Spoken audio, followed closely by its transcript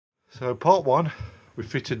So part one, we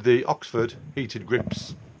fitted the Oxford heated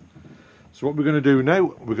grips. So what we're going to do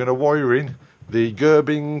now, we're going to wire in the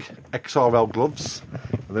Gerbing XRL gloves,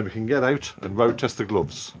 and then we can get out and road test the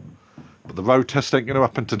gloves. But the road test ain't going to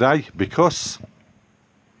happen today because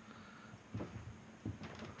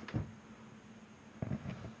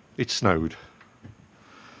it snowed.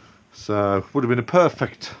 So would have been a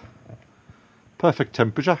perfect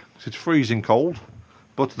temperature. It's freezing cold,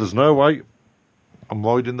 but there's no way I'm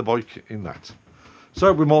riding the bike in that.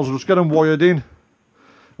 So we might as well just get them wired in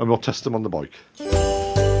and we'll test them on the bike.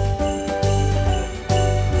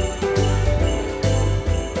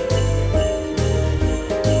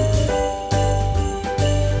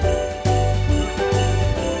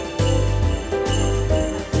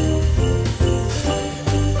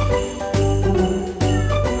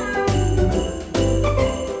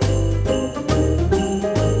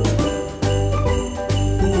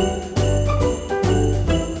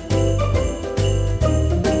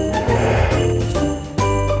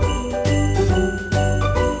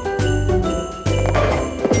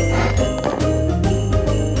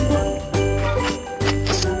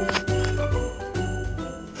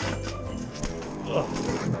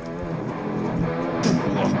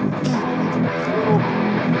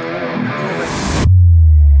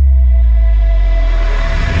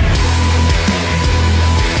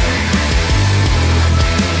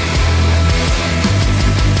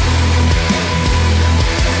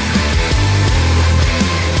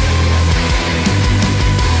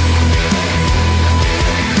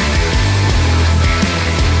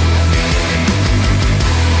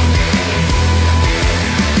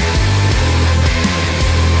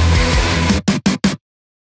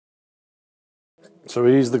 So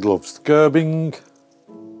here's the gloves, the Gerbing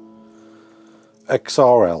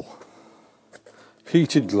XRL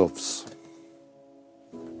heated gloves.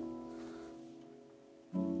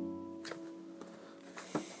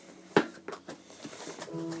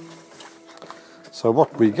 So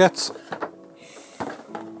what we get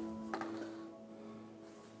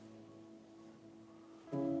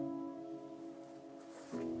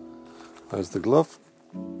there's the glove.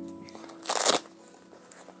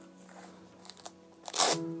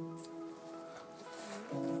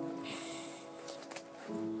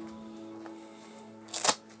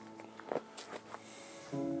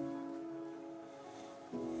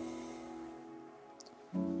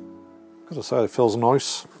 As I say, it feels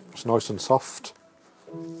nice. It's nice and soft.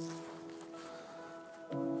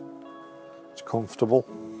 It's comfortable.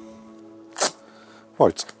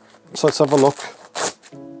 Right, so let's have a look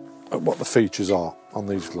at what the features are on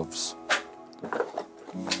these gloves.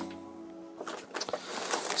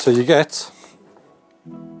 So you get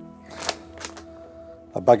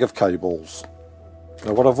a bag of cables.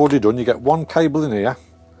 Now what I've already done, you get one cable in here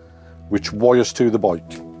which wires to the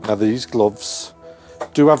bike. Now these gloves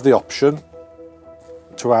do have the option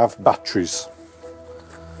to have batteries,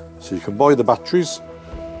 so you can buy the batteries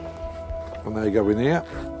and they go in here,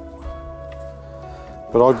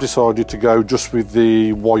 but I've decided to go just with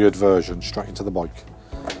the wired version straight into the bike.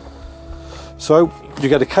 So you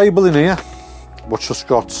get a cable in here which just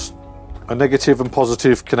got a negative and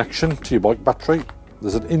positive connection to your bike battery.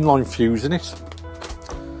 There's an inline fuse in it,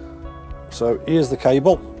 so here's the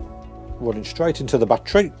cable running straight into the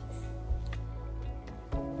battery.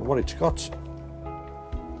 And what it's got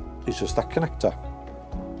is just that connector.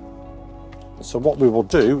 So what we will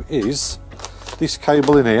do is this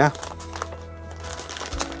cable in here,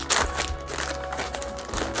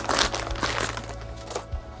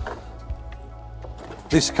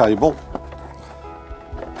 this cable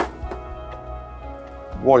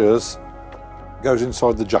wires goes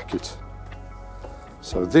inside the jacket.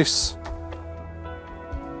 So these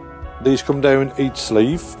come down each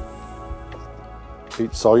sleeve,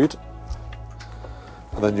 each side,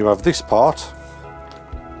 and then you have this part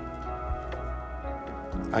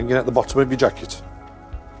hanging at the bottom of your jacket.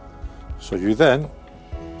 So you then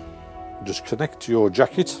just connect your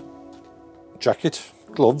gloves,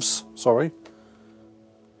 sorry,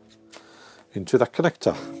 into that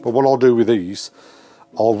connector. But what I'll do with these,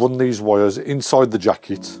 I'll run these wires inside the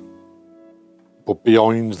jacket but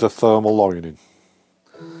behind the thermal lining.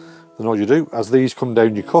 Then all you do, as these come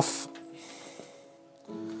down your cuff,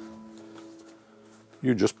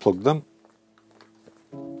 you just plug them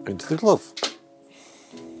into the glove.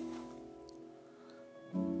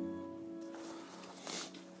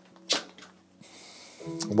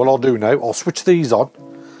 And what I'll do now, I'll switch these on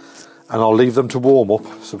and I'll leave them to warm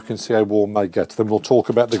up so we can see how warm they get. Then we'll talk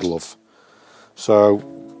about the glove. So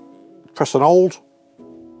press and hold,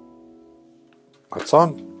 that's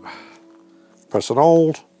on, press and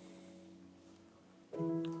hold,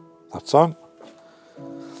 That's on.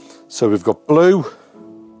 So we've got blue,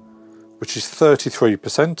 which is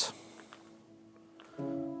 33%,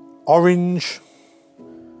 orange,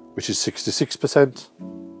 which is 66%,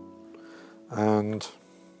 and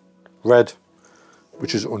red,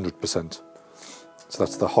 which is 100%. So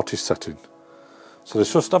that's the hottest setting. So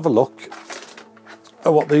let's just have a look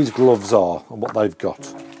at what these gloves are and what they've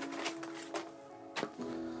got.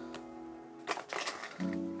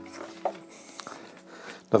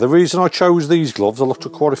 Now the reason I chose these gloves, I looked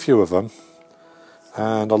at quite a few of them,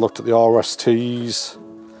 and I looked at the RSTs,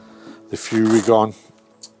 the Furigon,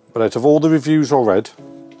 but out of all the reviews I read,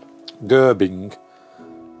 Gerbing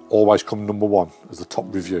always come number one as the top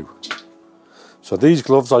review. So these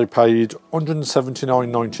gloves I paid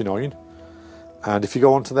 £179.99, and if you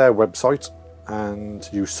go onto their website and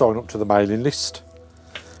you sign up to the mailing list,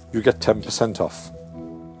 you get 10% off.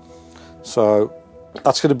 So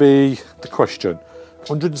that's going to be the question.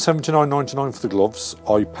 £179.99 for the gloves.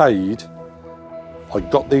 I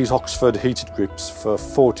got these Oxford heated grips for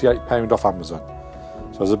 £48 off Amazon.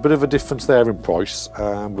 So there's a bit of a difference there in price,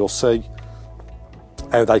 and we'll see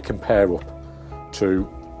how they compare up to,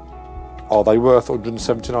 are they worth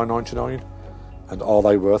 £179.99 and are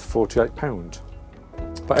they worth £48?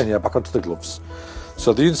 But anyhow, back onto the gloves.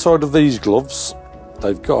 So the inside of these gloves,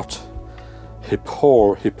 they've got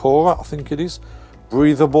Hippora, I think it is,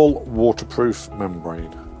 breathable waterproof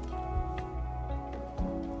membrane.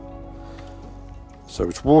 So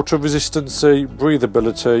it's water resistancy,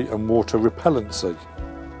 breathability and water repellency.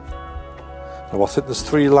 Now I think there's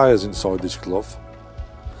 3 layers inside this glove.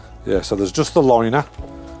 Yeah, so there's just the liner,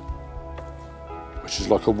 which is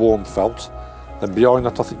like a warm felt. Then behind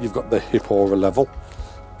that I think you've got the Hippora level,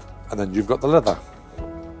 and then you've got the leather.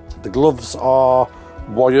 The gloves are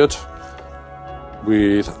wired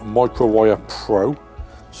with Microwire Pro.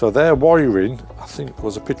 So their wiring, I think there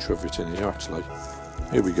was a picture of it in here actually.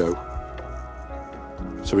 Here we go.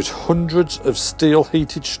 So it's hundreds of steel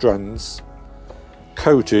heated strands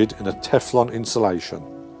coated in a Teflon insulation.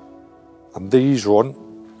 And these run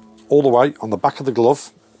all the way on the back of the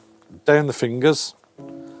glove, down the fingers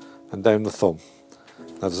and down the thumb.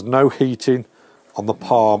 Now there's no heating on the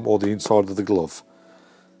palm or the inside of the glove.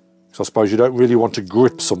 So I suppose you don't really want to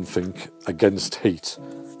grip something against heat.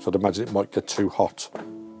 So I'd imagine it might get too hot.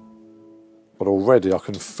 But already I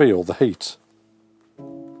can feel the heat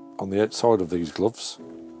on the outside of these gloves.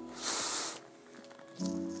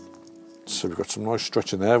 So we've got some nice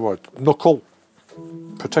stretching there. Right, knuckle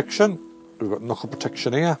protection. We've got knuckle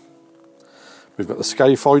protection here. We've got the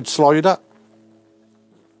scaphoid slider.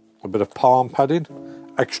 A bit of palm padding.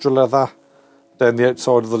 Extra leather down the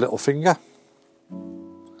outside of the little finger.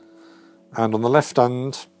 And on the left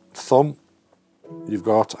hand thumb, you've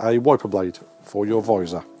got a wiper blade for your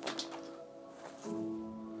visor.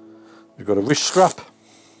 You've got a wrist strap,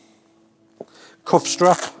 cuff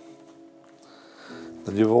strap,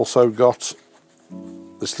 then you've also got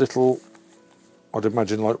this little, I'd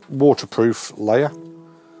imagine like waterproof layer,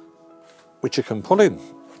 which you can pull in.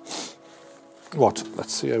 What?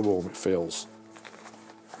 Let's see how warm it feels.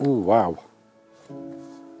 Ooh, wow.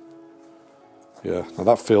 Yeah, now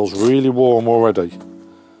that feels really warm already.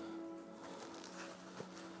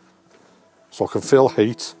 So I can feel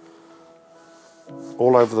heat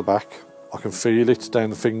all over the back. I can feel it down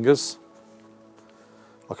the fingers.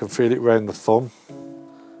 I can feel it round the thumb.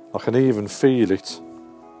 I can even feel it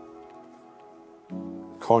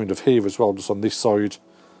kind of here as well, just on this side,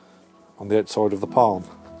 on the outside of the palm.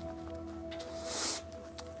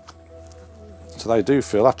 So they do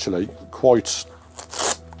feel actually quite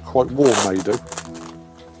warm, they do.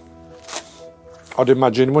 I'd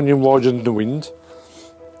imagine when you're riding in the wind,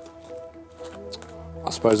 I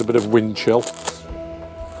suppose a bit of wind chill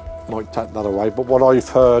might take that away, but what I've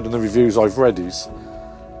heard and the reviews I've read is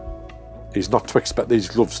not to expect these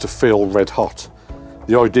gloves to feel red hot.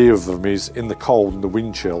 The idea of them is in the cold and the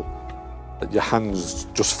wind chill that your hands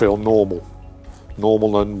just feel normal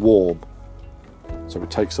and warm, so it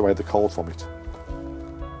takes away the cold from it.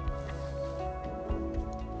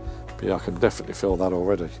 But yeah, I can definitely feel that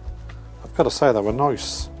already. I've got to say they were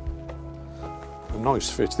nice. A nice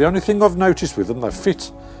fit. The only thing I've noticed with them, they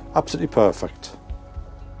fit absolutely perfect.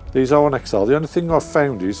 These are an XL. The only thing I've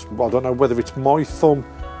found is, I don't know whether it's my thumb,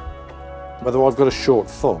 whether I've got a short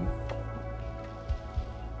thumb,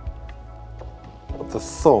 but the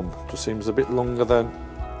thumb just seems a bit longer than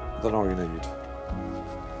I need.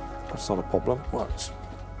 That's not a problem. Right.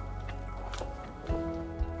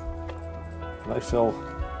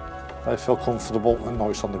 They feel comfortable and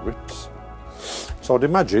nice on the grips. So I'd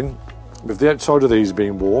imagine, with the outside of these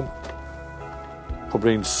being warm,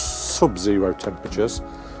 probably in sub-zero temperatures,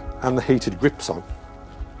 and the heated grips on,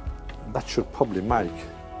 that should probably make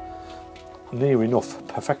near enough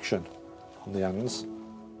perfection on the hands.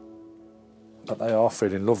 But they are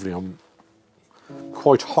feeling lovely. I'm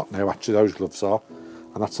quite hot now actually, those gloves are,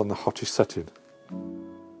 and that's on the hottest setting.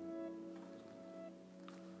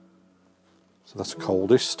 So that's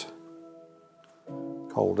coldest,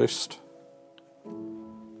 coldest,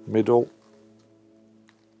 middle,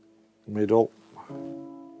 middle,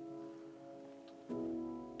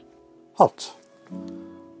 hot,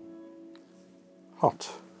 hot.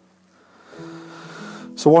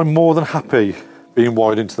 So I'm more than happy being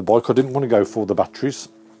wired into the bike. I didn't want to go for the batteries.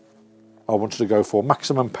 I wanted to go for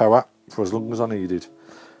maximum power for as long as I needed.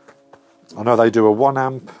 I know they do a 1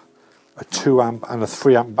 amp, a 2 amp and a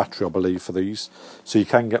 3 amp battery, I believe, for these. So you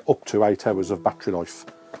can get up to 8 hours of battery life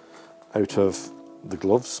out of the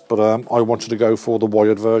gloves. But I wanted to go for the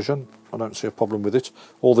wired version. I don't see a problem with it.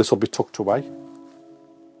 All this will be tucked away.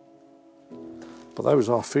 But those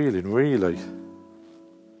are feeling really.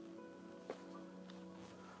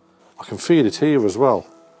 I can feel it here as well.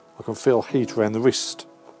 I can feel heat around the wrist.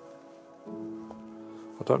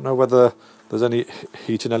 I don't know whether there's any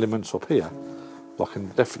heating elements up here, but I can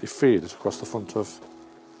definitely feel it across the front of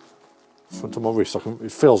my wrist.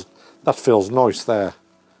 That feels nice there.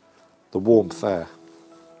 The warmth there.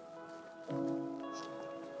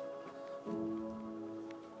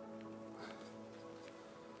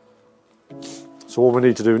 So all we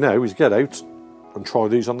need to do now is get out and try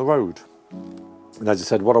these on the road. And as I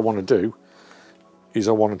said, what I want to do is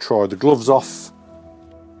I want to try the gloves off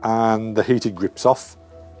and the heated grips off.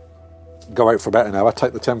 Go out for about an hour,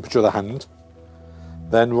 take the temperature of the hand,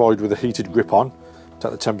 then ride with the heated grip on,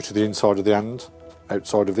 take the temperature of the inside of the hand,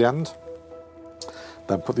 outside of the hand,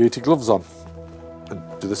 then put the heated gloves on and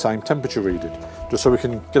do the same temperature reading, just so we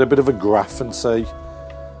can get a bit of a graph and see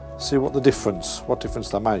what difference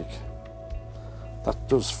they make. That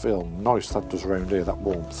does feel nice, that does round here, that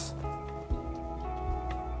warmth.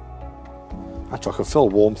 Actually, I can feel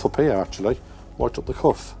warmth up here actually, right up the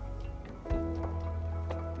cuff.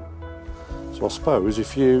 So I suppose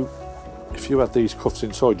if you had these cuffs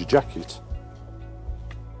inside your jacket,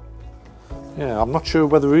 yeah, I'm not sure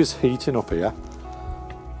whether there is heating up here,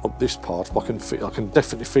 up this part, but I can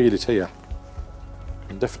definitely feel it here. I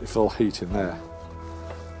can definitely feel heat in there.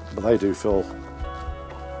 But they feel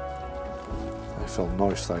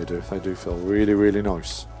nice, they do feel really, really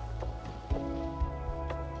nice.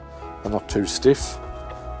 They're not too stiff,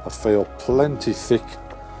 they feel plenty thick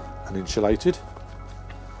and insulated.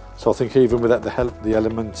 So I think even without the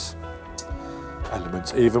elements,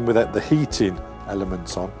 even without the heating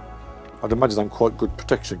elements on, I'd imagine them quite good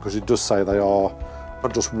protection, because it does say they are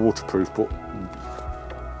not just waterproof, but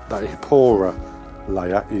that Hipora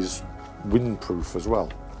layer is windproof as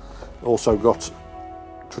well. Also got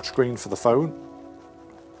touchscreen for the phone,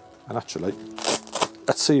 and actually,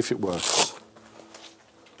 let's see if it works.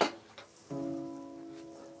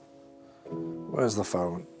 Where's the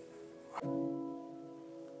phone?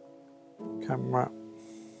 Camera.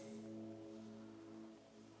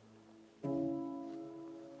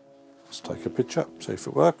 Let's take a picture, see if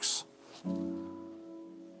it works.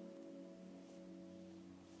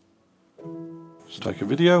 Let's take a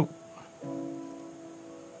video.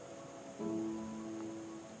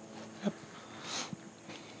 Yep.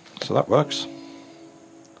 So that works.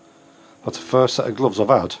 That's the first set of gloves I've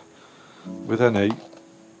had with any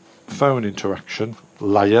phone interaction,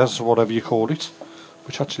 layers, whatever you call it,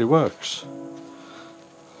 which actually works.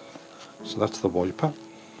 So that's the wiper.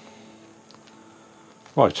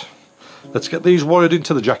 Right, let's get these wired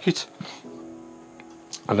into the jacket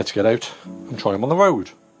and let's get out and try them on the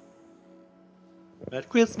road. Merry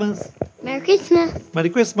Christmas! Merry Christmas! Merry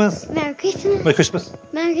Christmas! Merry Christmas! Merry Christmas!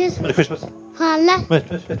 Merry Christmas! Merry Christmas!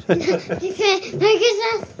 Merry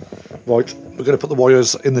Right, Christmas! we're going to put the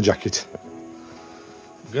wires in the jacket.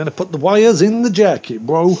 We're going to put the wires in the jacket,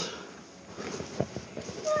 bro.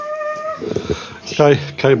 Okay,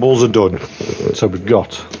 cables are done. So we've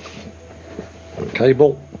got a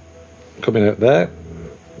cable coming out there,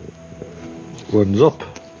 runs up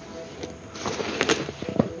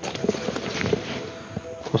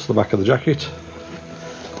across the back of the jacket,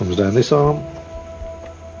 comes down this arm,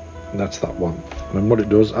 and that's that one. And then what it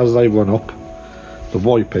does, as they run up, the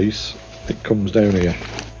Y piece, it comes down here.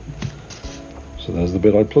 So there's the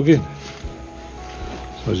bit I plug in.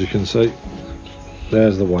 So as you can see,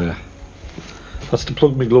 there's the wire. That's to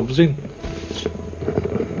plug my gloves in.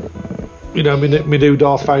 You know, me new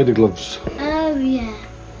Darth Vader gloves. Oh yeah.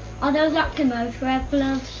 Are those like the Motourev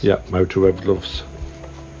gloves? Yeah, Motourev gloves.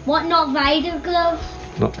 What, not Vader gloves?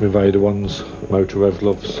 Not my Vader ones, Motourev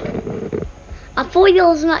gloves. I thought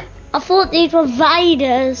yours like. I thought these were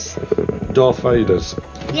Vaders. Darth Vader's.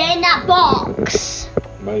 Yeah, in that box.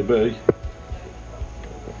 Maybe.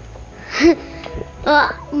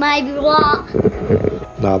 Maybe what?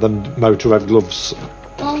 Nah, them Motourev gloves.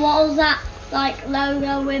 Well, what was that like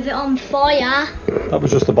logo with it on fire? That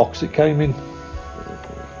was just the box it came in.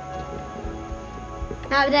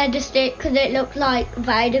 No, they're just it because it looked like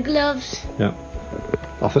Vader gloves. Yeah.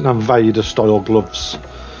 I think they're Vader style gloves.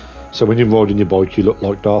 So when you're riding your bike, you look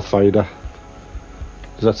like Darth Vader.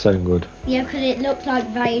 Does that sound good? Yeah, because it looks like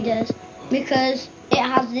Vader's. Because it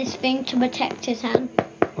has this thing to protect his hand.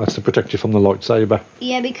 That's to protect you from the lightsaber.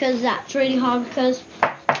 Yeah, because that's really hard because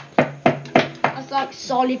that's like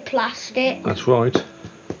solid plastic. That's right.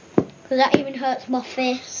 Because that even hurts my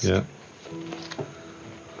fist. Yeah.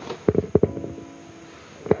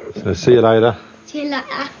 So see you later. See you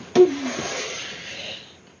later.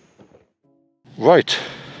 Right.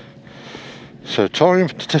 So time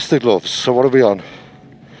to test the gloves. So what are we on?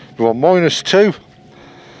 We're on -2.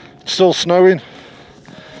 It's still snowing.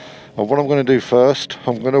 And what I'm going to do first,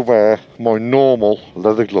 I'm going to wear my normal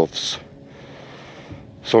leather gloves.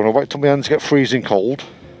 So I'm going to wait till my hands get freezing cold.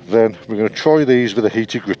 Then we're going to try these with the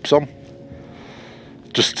heated grips on,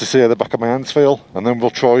 just to see how the back of my hands feel. And then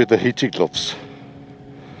we'll try the heated gloves.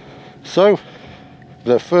 So,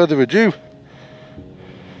 without further ado,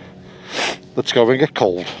 let's go and get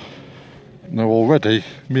cold. Now already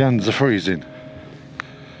my hands are freezing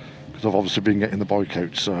because I've obviously been getting the bike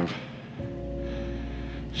out, so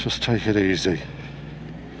just take it easy.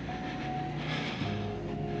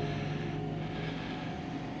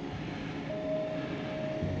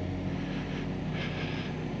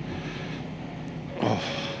 Oh,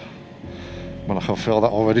 man, I can feel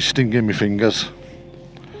that already stinging my fingers.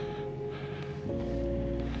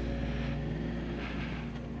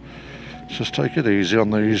 Just take it easy on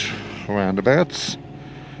these roundabouts.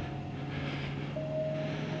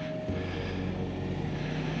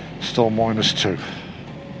 Still -2.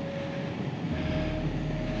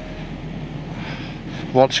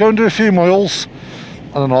 Right, let's go and do a few miles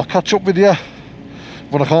and then I'll catch up with you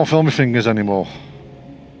when I can't feel my fingers anymore.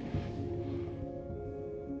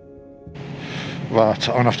 Right,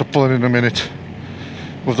 I'm going to have to pull in a minute.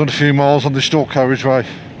 We've done a few miles on the short carriageway,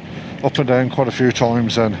 up and down quite a few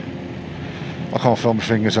times, and I can't feel my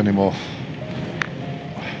fingers anymore.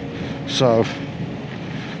 So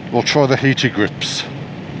we'll try the heated grips.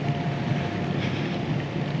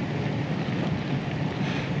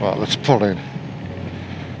 Right, let's pull in.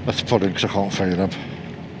 Let's pull in because I can't feel them.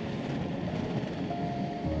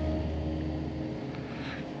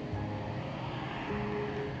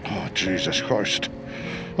 Oh, Jesus Christ.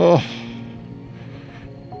 Oh.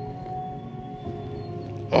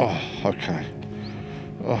 Oh, okay.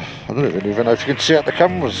 Oh, I don't even know if you can see out the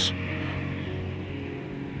cameras.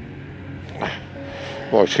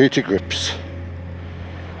 Right, heated grips.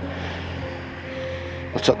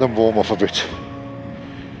 Let's let them warm up a bit.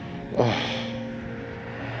 Oh,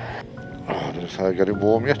 I don't know if they're getting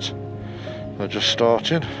warm yet. They're just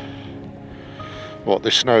starting. Right,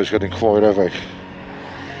 this snow's getting quite heavy.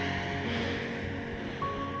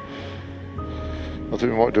 I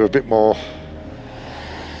think we might do a bit more.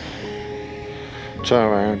 Turn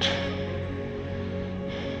around.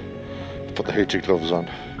 Put the heated gloves on.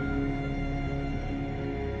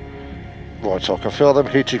 Right, so I can feel them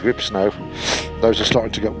heated grips now. Those are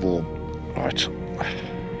starting to get warm. Right.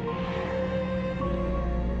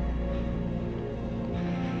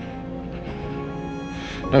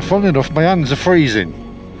 Now, funnily enough, my hands are freezing,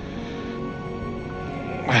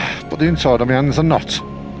 but the inside of my hands are not.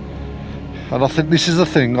 And I think this is the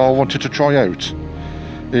thing I wanted to try out.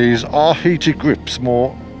 Is are heated grips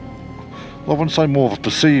more, well, I wouldn't say more of a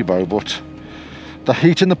placebo, but the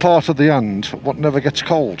heat in the part of the hand what never gets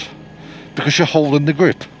cold because you're holding the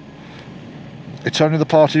grip. It's only the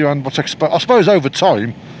part of your hand what's exposed. I suppose over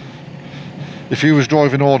time, if you was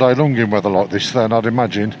driving all day long in weather like this, then I'd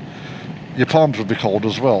imagine your palms would be cold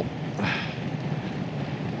as well.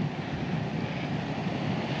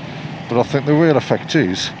 But I think the real effect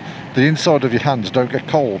is the inside of your hands don't get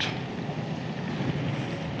cold.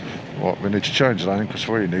 Right, we need to change lane because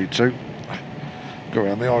we need to go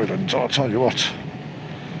around the island. I'll tell you what,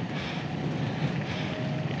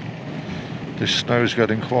 this snow's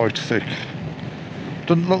getting quite thick.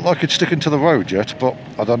 Doesn't look like it's sticking to the road yet, but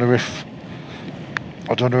I don't know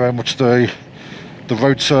how much the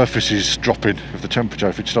road surface is dropping with the temperature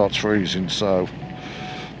if it starts freezing. So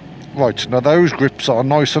right, now those grips are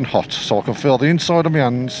nice and hot, so I can feel the inside of my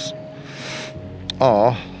hands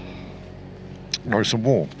are nice and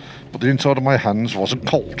warm, but the inside of my hands wasn't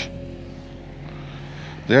cold.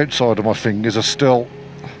 the outside of my fingers are still,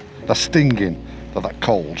 they're stinging, they're that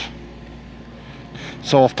cold.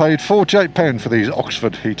 So I've paid £48 for these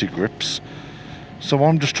Oxford heated grips. So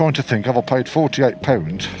I'm just trying to think, have I paid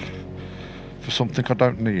 £48 for something I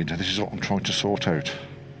don't need? This is what I'm trying to sort out.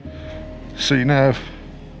 See now,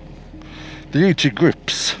 the heated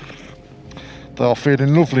grips, they are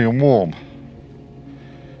feeling lovely and warm.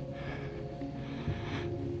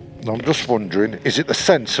 And I'm just wondering, is it the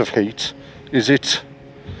sense of heat? Is it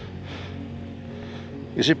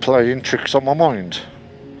playing tricks on my mind?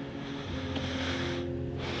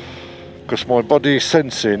 Because my body is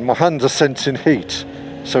sensing, my hands are sensing heat,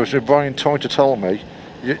 so it's my brain trying to tell me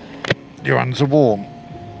your hands are warm,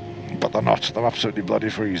 but they're not. They're absolutely bloody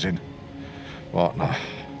freezing. Right, now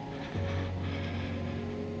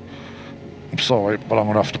I'm sorry, but I'm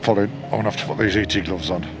gonna have to pull it. I'm gonna have to put these heated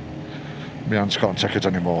gloves on. My hands can't take it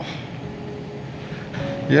anymore.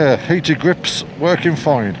 Yeah, heated grips working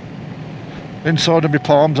fine. Inside of my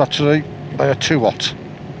palms, actually, they are too hot.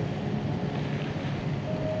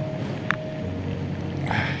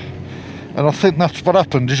 And I think that's what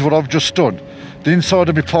happened, is what I've just done. The inside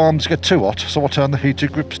of my palms get too hot, so I turn the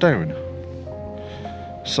heated grips down.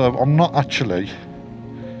 So I'm not actually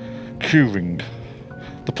curing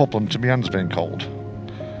the problem to my hands being cold.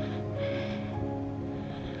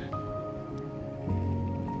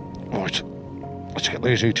 Right, let's get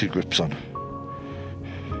these heated grips on.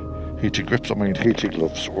 Heated grips, I mean heated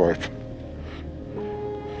gloves, right.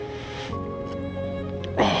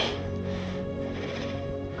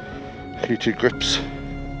 Heated grips,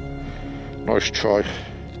 nice try.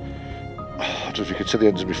 I don't know if you can see the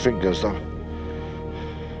ends of my fingers though.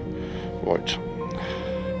 Right,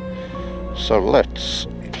 so let's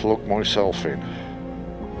plug myself in.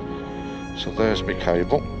 So there's my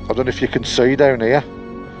cable. I don't know if you can see down here.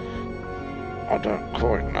 I don't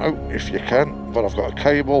quite know if you can, but I've got a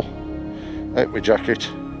cable out my jacket.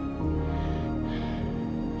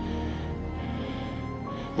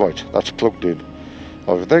 Right, that's plugged in.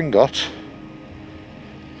 I've then got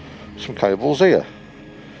some cables here.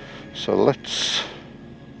 So let's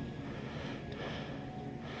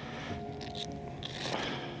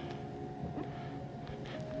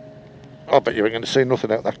I bet you ain't going to see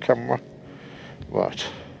nothing out that camera. Right.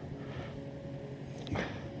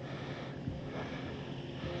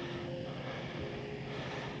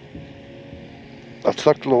 That's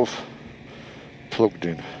that glove plugged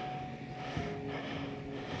in.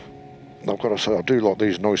 I've got to say, I do like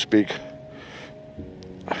these nice big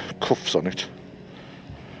cuffs on it.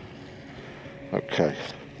 Okay.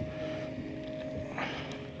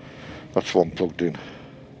 That's one plugged in.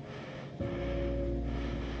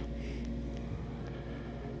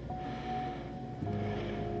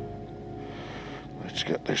 Let's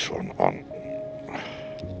get this one on.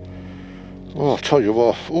 Oh, I'll tell you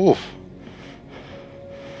what. Oh.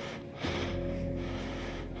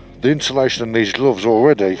 The insulation in these gloves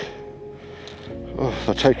already,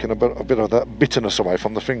 they're taking a bit of that bitterness away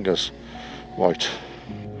from the fingers. Right,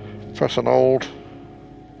 press and hold.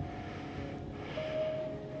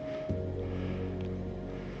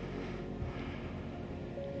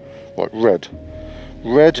 Right, red.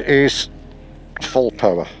 Red is full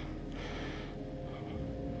power.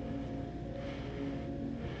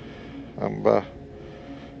 Amber.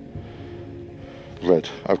 Red,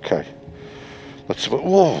 okay. Let's have a,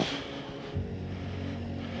 whoa.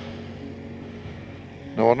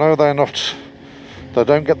 Now I know they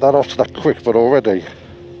don't get that hot that quick, but already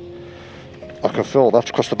I can feel that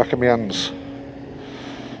across the back of my hands.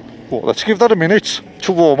 Well, let's give that a minute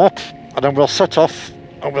to warm up, and then we'll set off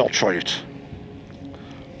and we'll try it.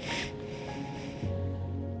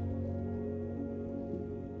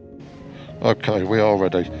 Okay, we are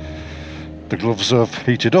ready. The gloves have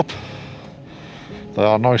heated up. They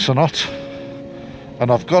are nice and hot.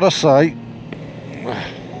 And I've got to say,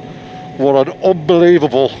 what an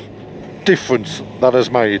unbelievable difference that has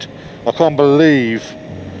made. I can't believe,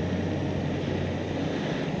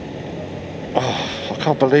 I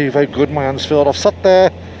can't believe how good my hands feel. I've sat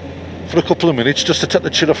there for a couple of minutes just to take the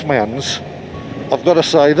chill off my hands. I've got to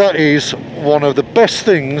say, that is one of the best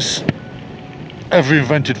things ever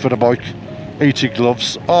invented for the bike. Heated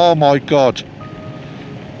gloves. Oh my God.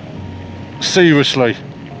 Seriously.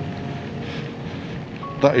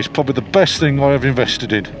 That is probably the best thing I have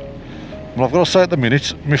invested in. And I've got to say, at the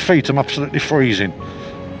minute, my feet are absolutely freezing.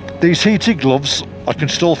 These heated gloves, I can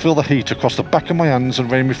still feel the heat across the back of my hands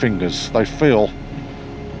and around my fingers. They feel...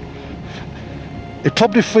 It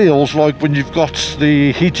probably feels like when you've got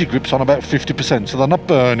the heated grips on about 50%, so they're not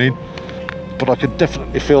burning, but I can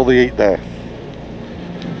definitely feel the heat there.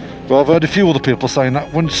 But I've heard a few other people saying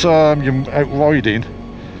that once you're out riding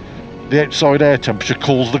the outside air temperature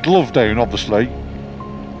cools the glove down, obviously,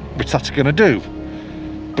 which that's going to do.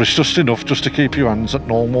 But it's just enough just to keep your hands at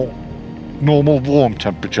normal warm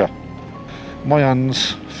temperature. My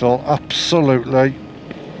hands feel absolutely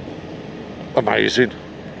amazing.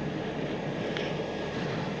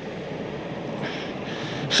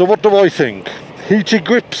 So what do I think? Heated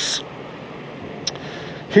grips.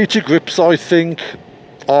 Heated grips, I think,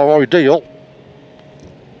 are ideal.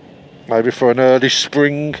 Maybe for an early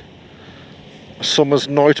spring, summer's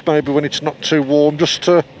night, maybe when it's not too warm, just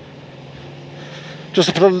to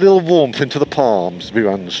put a little warmth into the palms of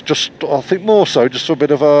your hands. Just, I think more so, just for a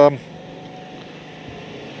bit of I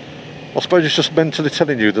suppose it's just mentally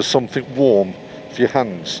telling you there's something warm for your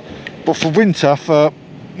hands. But for winter, for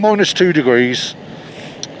 -2 degrees,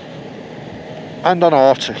 and on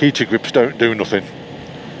art, heated grips don't do nothing.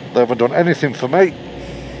 They haven't done anything for me.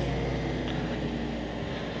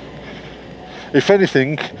 If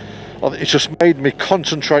anything, it's just made me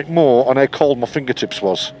concentrate more on how cold my fingertips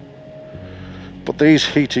was. But these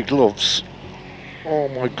heated gloves, oh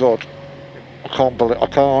my god,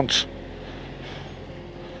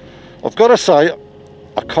 I've got to say,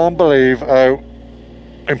 I can't believe how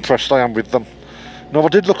impressed I am with them. Now, I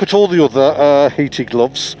did look at all the other heated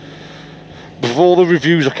gloves. With all the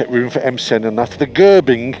reviews I kept reading for M10 and that, the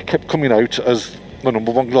Gerbing kept coming out as the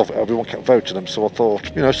 #1 glove. Everyone kept voting them, so I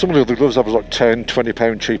thought, you know, some of the other gloves I was like £10,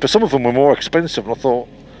 £20 cheaper. Some of them were more expensive, and I thought,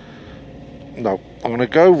 no, I'm going to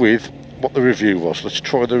go with what the review was. Let's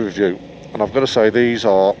try the review. And I've got to say, these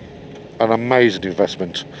are an amazing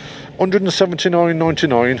investment.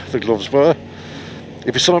 £179.99 the gloves were.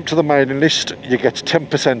 If you sign up to the mailing list, you get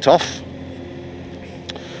 10% off.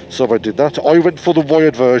 So I did that. I went for the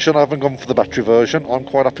wired version. I haven't gone for the battery version. I'm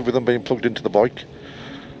quite happy with them being plugged into the bike.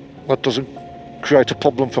 That doesn't create a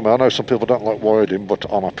problem for me. I know some people don't like wired in, but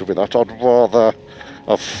I'm happy with that. I'd rather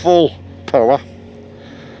have full power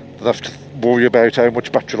than have to worry about how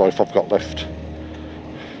much battery life I've got left.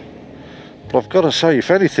 But I've got to say,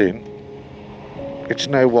 if anything, it's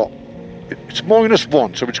now what? It's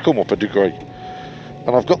 -1, so it's come up a degree.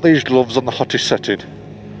 And I've got these gloves on the hottest setting.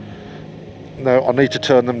 Now I need to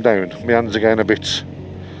turn them down. My hands are getting a bit,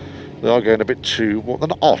 they are getting a bit too, well, they're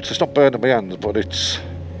not hot, it's not burning my hands, but it's,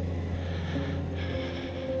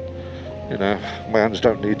 you know, my hands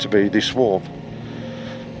don't need to be this warm.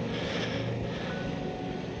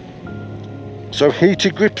 So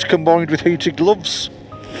heated grips combined with heated gloves,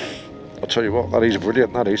 I'll tell you what, that is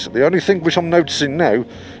brilliant, that is. The only thing which I'm noticing now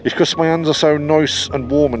is because my hands are so nice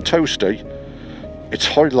and warm and toasty, it's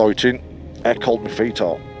highlighting how cold my feet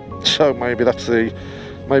are. So maybe that's the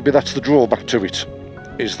drawback to it,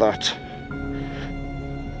 is that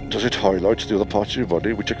does it highlight the other parts of your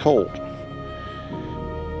body which are cold.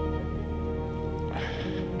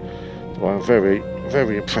 But I'm very,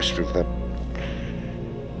 very impressed with them.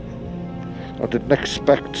 I didn't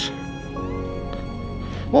expect,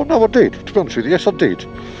 well no I did, to be honest with you, yes I did.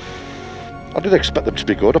 I did expect them to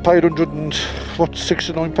be good. I paid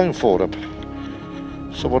 £169 for them.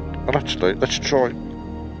 So what, and actually, let's try.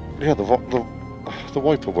 Yeah, the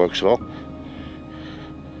wiper works well.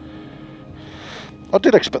 I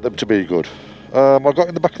did expect them to be good. I got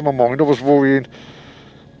in the back of my mind, I was worrying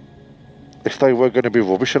if they were going to be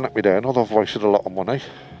rubbish and let me down, although I've wasted a lot of money.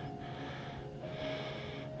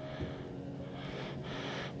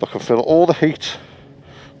 I can feel all the heat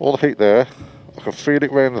there. I can feel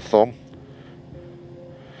it round the thumb.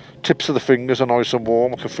 Tips of the fingers are nice and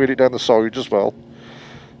warm. I can feel it down the sides as well.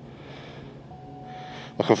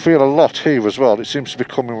 I can feel a lot here as well. It seems to be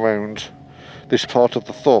coming round this part of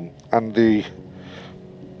the thumb and the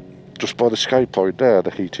just by the scapegoat there,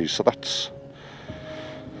 the heat is. So that's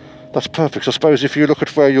perfect. I suppose if you look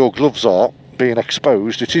at where your gloves are being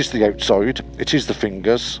exposed, it is the outside, it is the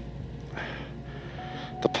fingers,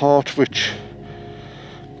 the part which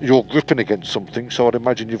you're gripping against something. So I'd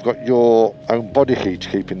imagine you've got your own body heat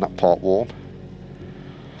keeping that part warm.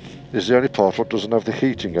 Is the only part what doesn't have the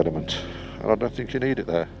heating element. And I don't think you need it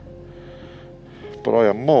there. But I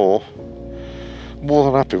am more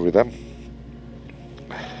than happy with them.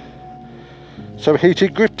 So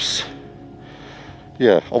heated grips.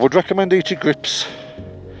 Yeah, I would recommend heated grips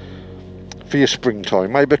for your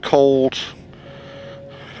springtime. Maybe a cold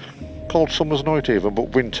summer's night even, but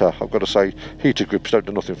winter, I've got to say, heated grips don't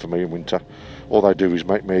do nothing for me in winter. All they do is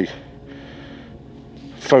make me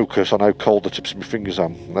focus on how cold the tips of my fingers are.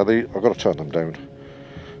 Now I've got to turn them down.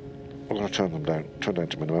 I'm going to turn down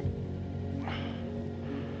to minimum.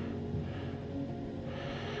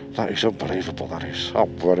 That is unbelievable, that is.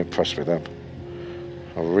 I'm very impressed with them.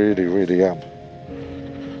 I really, really am.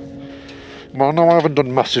 Well, I know I haven't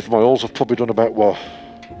done massive miles. I've probably done about, what,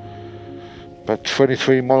 About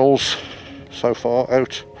 23 miles so far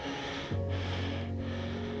out.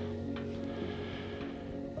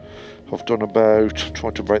 I've done about,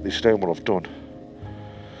 trying to break this down, what I've done.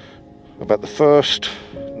 About the first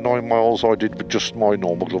 9 miles I did with just my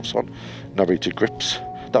normal gloves on, no heated grips.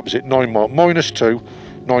 That was it, 9 miles, -2,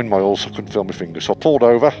 9 miles, I couldn't feel my fingers. So I pulled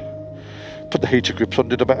over, put the heated grips on,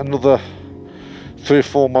 did about another 3 or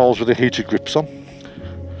 4 miles with the heated grips on,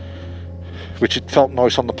 which it felt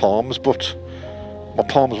nice on the palms, but my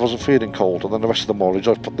palms wasn't feeling cold, and then the rest of the mileage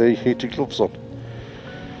I put the heated gloves on.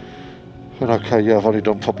 And okay, yeah, I've only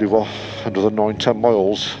done probably what, another 9-10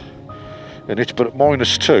 miles in it, but at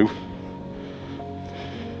 -2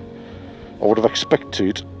 I would have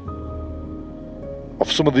expected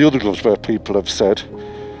of some of the other gloves where people have said,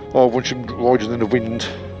 oh, once you're riding in the wind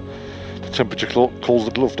the temperature cools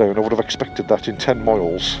the glove down. I would have expected that in 10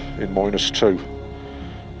 miles in -2.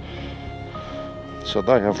 So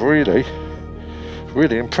they have really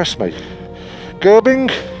impressed me.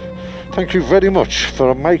 Gerbing, thank you very much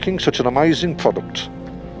for making such an amazing product.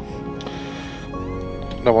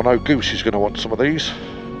 Now I know Goose is going to want some of these,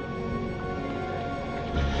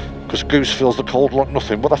 because Goose feels the cold like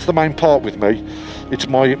nothing, but that's the main part with me. It's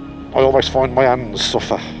I always find my hands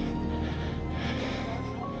suffer.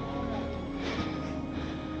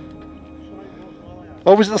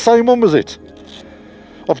 Oh, is it the same one, was it?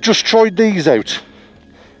 I've just tried these out.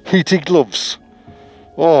 Heated gloves.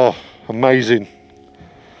 Oh, amazing.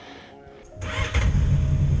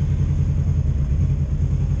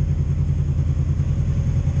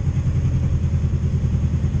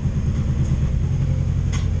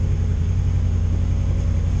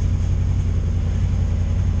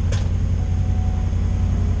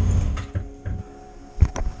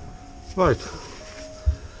 Right,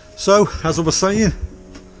 so as I was saying,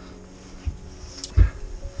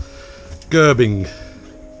 Gerbing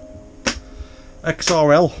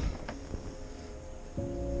XRL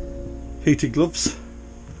heated gloves.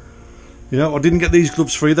 You know, I didn't get these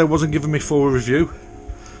gloves free, they wasn't giving me for a review.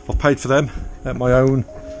 I've paid for them at my own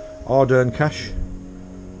hard-earned cash,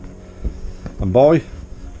 and boy,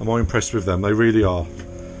 am I impressed with them. They really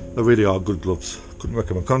are good gloves. Couldn't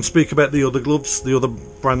recommend. Can't speak about the other gloves, the other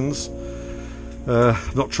brands.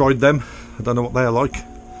 I've not tried them, I don't know what they are like,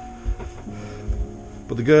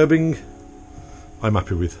 but the Gerbing I'm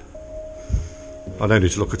happy with. I now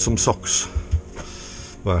need to look at some socks.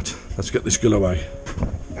 Right, let's get this girl away.